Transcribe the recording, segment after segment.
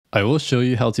I will show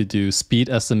you how to do speed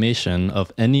estimation of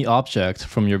any object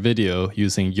from your video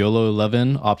using YOLO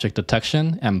 11 object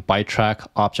detection and bytetrack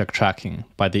object tracking.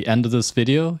 By the end of this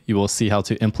video, you will see how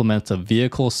to implement a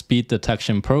vehicle speed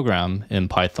detection program in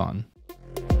Python.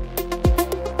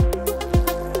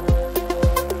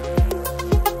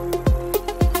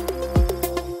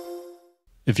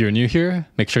 If you're new here,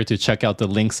 make sure to check out the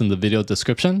links in the video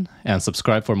description and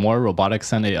subscribe for more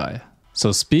robotics and AI.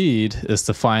 So speed is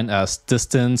defined as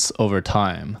distance over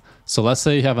time. So let's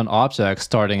say you have an object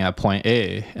starting at point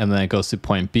A and then it goes to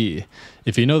point B.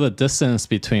 If you know the distance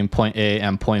between point A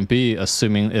and point B,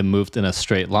 assuming it moved in a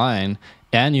straight line,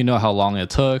 and you know how long it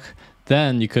took,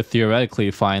 then you could theoretically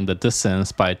find the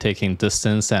distance by taking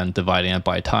distance and dividing it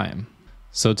by time.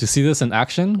 So to see this in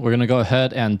action, we're going to go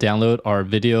ahead and download our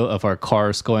video of our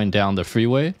cars going down the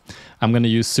freeway. I'm going to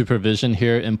use supervision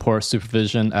here, import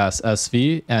supervision as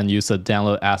SV, and use the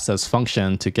download assets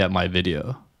function to get my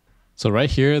video. So right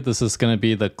here, this is going to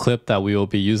be the clip that we will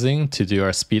be using to do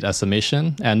our speed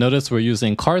estimation. And notice we're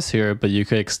using cars here, but you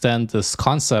could extend this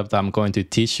concept that I'm going to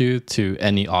teach you to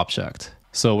any object.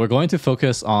 So we're going to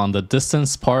focus on the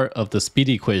distance part of the speed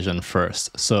equation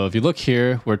first. So if you look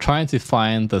here, we're trying to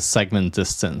find the segment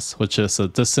distance, which is the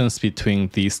distance between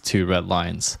these two red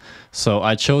lines. So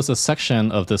I chose a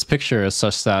section of this picture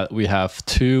such that we have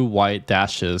two white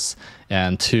dashes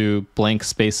and two blank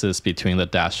spaces between the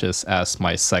dashes as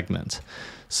my segment.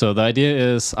 So the idea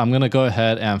is I'm going to go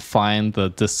ahead and find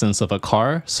the distance of a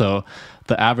car. So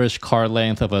the average car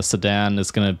length of a sedan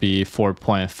is going to be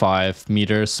 4.5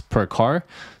 meters per car.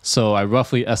 So I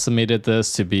roughly estimated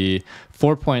this to be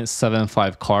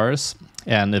 4.75 cars.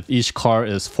 And if each car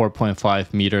is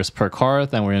 4.5 meters per car,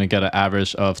 then we're going to get an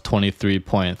average of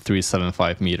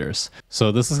 23.375 meters.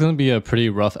 So this is going to be a pretty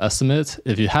rough estimate.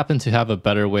 If you happen to have a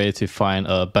better way to find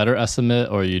a better estimate,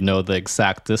 or you know the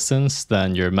exact distance,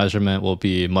 then your measurement will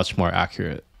be much more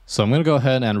accurate. So I'm going to go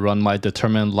ahead and run my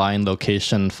determine line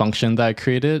location function that I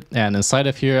created. And inside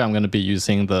of here, I'm going to be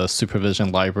using the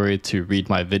supervision library to read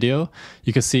my video.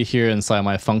 You can see here inside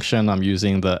my function, I'm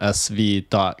using the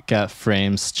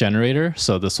sv.getFrames generator.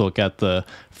 So this will get the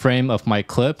frame of my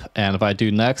clip. And if I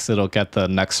do next, it'll get the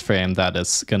next frame that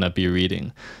it's going to be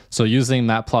reading. So using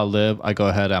matplotlib, I go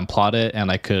ahead and plot it, and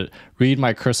I could read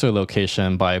my cursor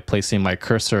location by placing my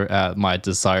cursor at my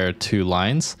desired two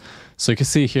lines. So you can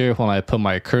see here, when I put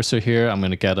my cursor here, I'm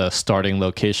going to get a starting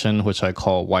location, which I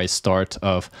call y_start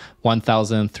of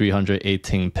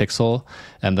 1318 pixel.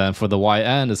 And then for the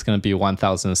y_end, it's going to be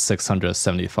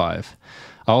 1675.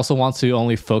 I also want to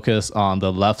only focus on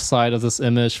the left side of this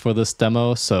image for this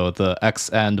demo. So the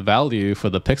x_end value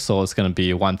for the pixel is going to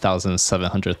be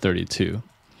 1732.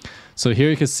 So here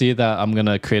you can see that I'm going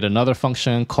to create another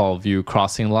function called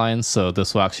viewCrossingLine. So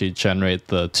this will actually generate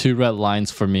the two red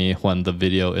lines for me when the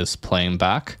video is playing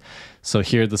back. So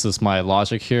here, this is my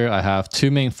logic here. I have two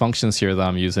main functions here that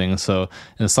I'm using. So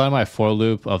inside my for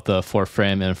loop of the for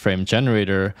frame and frame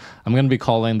generator, I'm going to be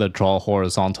calling the draw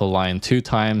horizontal line 2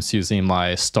 times using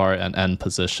my start and end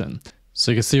position.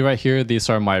 So you can see right here, these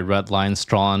are my red lines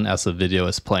drawn as the video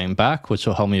is playing back, which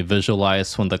will help me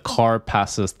visualize when the car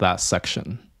passes that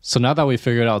section. So now that we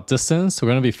figured out distance, we're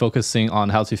going to be focusing on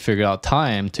how to figure out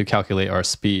time to calculate our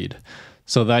speed.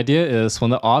 So the idea is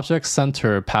when the object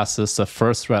center passes the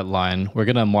first red line, we're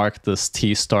going to mark this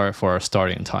t start for our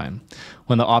starting time.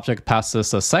 When the object passes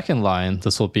the second line,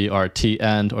 this will be our t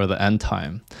end or the end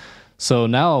time. So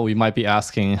now we might be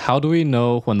asking, how do we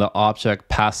know when the object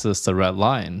passes the red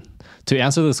line? To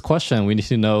answer this question, we need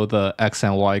to know the x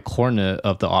and y coordinate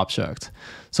of the object.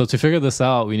 So to figure this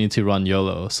out, we need to run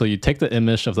YOLO. So you take the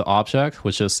image of the object,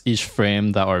 which is each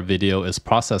frame that our video is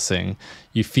processing,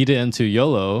 you feed it into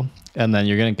YOLO, and then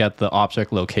you're going to get the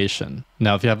object location.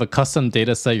 Now, if you have a custom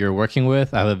dataset you're working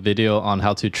with, I have a video on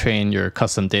how to train your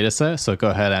custom dataset. So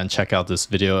go ahead and check out this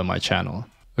video in my channel.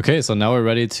 Okay, so now we're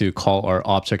ready to call our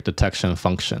object detection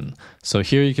function. So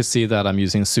here you can see that I'm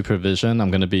using supervision. I'm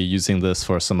going to be using this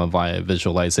for some of my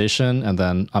visualization, and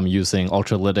then I'm using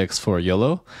ultralytics for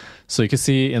YOLO. So you can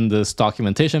see in this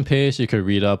documentation page, you could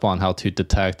read up on how to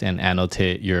detect and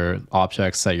annotate your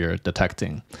objects that you're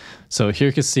detecting. So here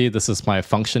you can see this is my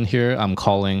function here. I'm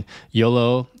calling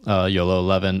YOLO, YOLO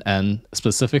 11n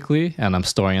specifically, and I'm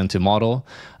storing into model.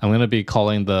 I'm going to be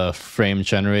calling the frame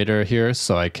generator here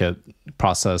so I could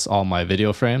process all my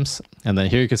video frames. And then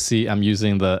here you can see I'm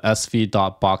using the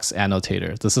sv.box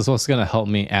annotator. This is what's going to help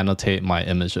me annotate my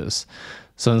images.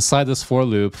 So inside this for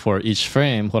loop for each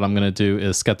frame, what I'm going to do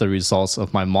is get the results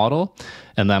of my model.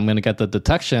 And then I'm going to get the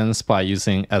detections by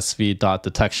using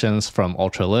sv.detections from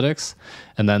Ultralytics.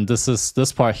 And then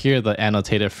this part here, the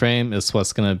annotated frame, is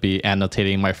what's going to be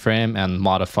annotating my frame and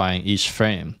modifying each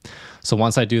frame. So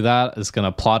once I do that, it's going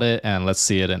to plot it, and let's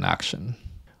see it in action.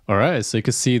 All right, so you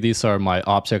can see these are my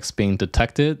objects being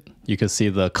detected. You can see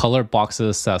the color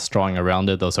boxes that's drawing around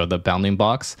it. Those are the bounding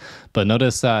box. But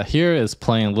notice that here is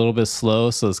playing a little bit slow,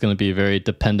 so it's going to be very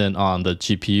dependent on the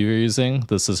GPU you're using.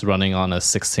 This is running on a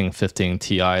 1615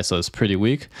 Ti, so it's pretty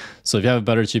weak. So if you have a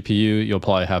better GPU, you'll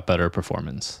probably have better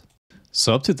performance.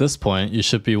 So up to this point, you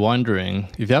should be wondering,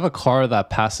 if you have a car that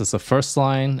passes the first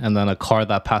line and then a car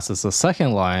that passes the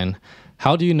second line,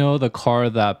 how do you know the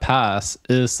car that passed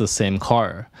is the same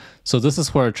car? So this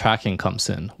is where tracking comes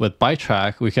in. With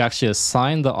bytetrack, we can actually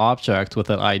assign the object with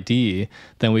an ID,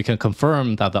 then we can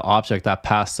confirm that the object that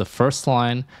passed the first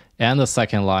line and the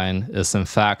second line is in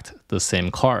fact the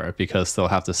same car because they'll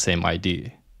have the same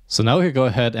ID. So now we can go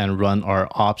ahead and run our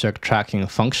object tracking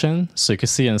function. So you can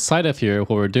see inside of here,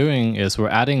 what we're doing is we're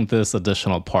adding this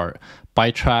additional part.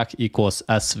 Bytetrack equals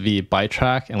SV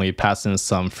bytetrack, and we pass in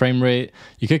some frame rate.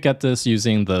 You could get this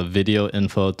using the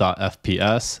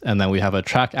videoinfo.fps, and then we have a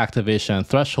track activation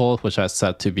threshold, which I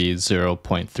set to be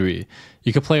 0.3.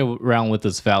 You could play around with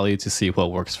this value to see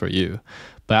what works for you.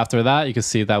 But after that, you can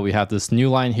see that we have this new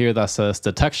line here that says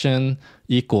detection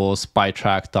equals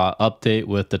bytetrack.update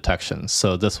with detections.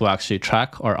 So this will actually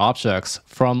track our objects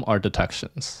from our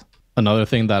detections. Another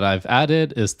thing that I've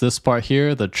added is this part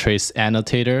here, the trace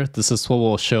annotator. This is what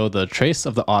will show the trace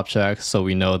of the object, so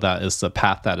we know that is the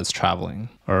path that it's traveling.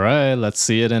 All right, let's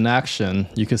see it in action.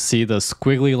 You can see the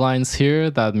squiggly lines here.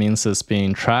 That means it's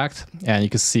being tracked, and you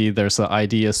can see there's an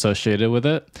ID associated with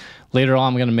it. Later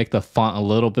on, I'm going to make the font a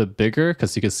little bit bigger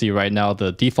because you can see right now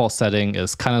the default setting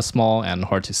is kind of small and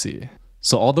hard to see.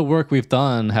 So all the work we've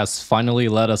done has finally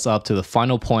led us up to the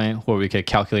final point where we could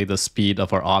calculate the speed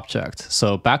of our object.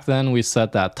 So back then we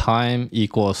said that time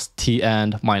equals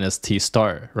t_end minus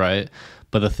t_start, right?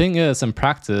 But the thing is, in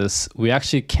practice, we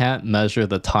actually can't measure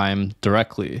the time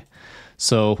directly.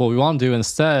 So what we want to do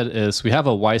instead is we have a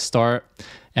y_start,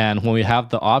 and when we have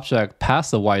the object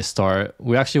pass the y_start,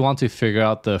 we actually want to figure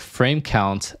out the frame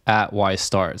count at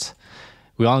y_start.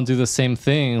 We want to do the same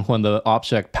thing when the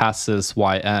object passes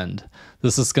y_end.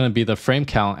 This is going to be the frame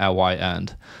count at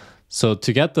y_end. So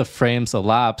to get the frames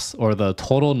elapsed, or the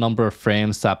total number of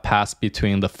frames that pass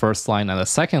between the first line and the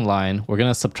second line, we're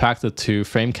going to subtract the two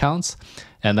frame counts.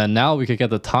 And then now we could get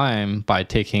the time by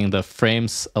taking the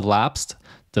frames elapsed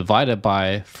divided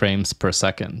by frames per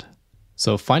second.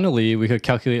 So finally, we could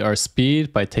calculate our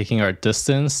speed by taking our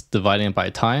distance, dividing it by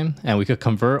time, and we could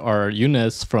convert our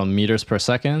units from meters per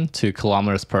second to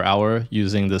kilometers per hour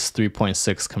using this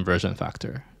 3.6 conversion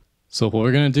factor. So what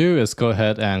we're going to do is go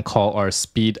ahead and call our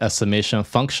speed estimation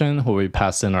function, where we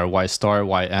pass in our y_,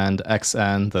 y_end,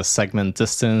 x_end, the segment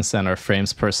distance, and our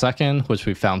frames per second, which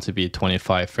we found to be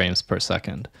 25 frames per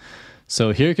second.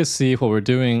 So here you can see what we're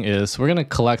doing is we're going to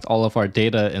collect all of our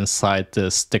data inside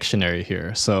this dictionary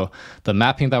here. So the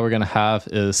mapping that we're going to have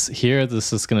is here.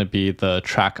 This is going to be the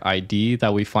track ID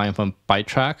that we find from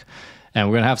bytetrack. And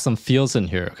we're going to have some fields in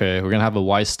here. Okay, we're going to have a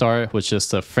y_start, which is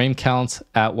the frame count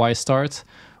at y_start.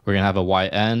 We're going to have a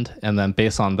y_end, and then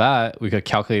based on that, we could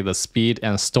calculate the speed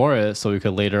and store it so we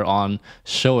could later on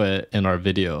show it in our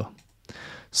video.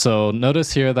 So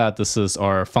notice here that this is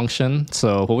our function.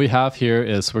 So what we have here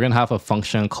is we're going to have a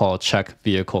function called check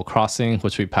vehicle crossing,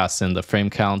 which we pass in the frame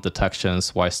count,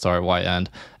 detections, y_, y_end,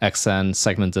 x_end,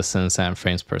 segment distance, and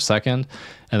frames per second.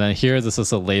 And then here, this is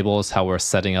the labels, how we're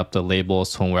setting up the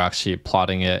labels when we're actually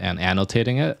plotting it and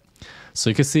annotating it. So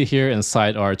you can see here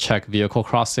inside our check vehicle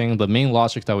crossing, the main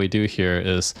logic that we do here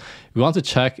is we want to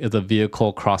check if the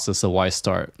vehicle crosses a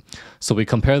y_start. So we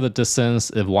compare the distance.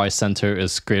 If y_center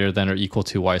is greater than or equal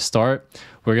to y_start,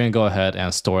 we're going to go ahead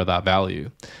and store that value.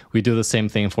 We do the same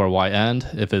thing for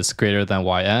y_end. If it's greater than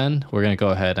y_end, we're going to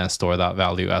go ahead and store that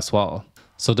value as well.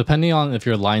 So depending on if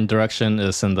your line direction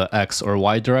is in the X or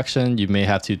Y direction, you may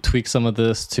have to tweak some of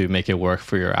this to make it work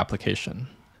for your application.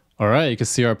 All right, you can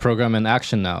see our program in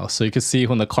action now. So you can see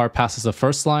when the car passes the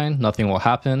first line, nothing will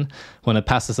happen. When it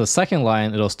passes the second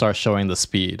line, it'll start showing the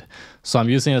speed. So I'm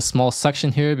using a small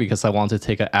section here because I want to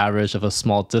take an average of a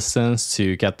small distance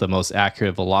to get the most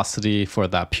accurate velocity for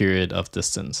that period of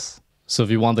distance. So if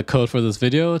you want the code for this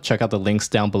video, check out the links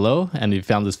down below. And if you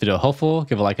found this video helpful,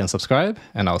 give a like and subscribe,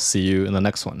 and I'll see you in the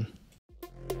next one.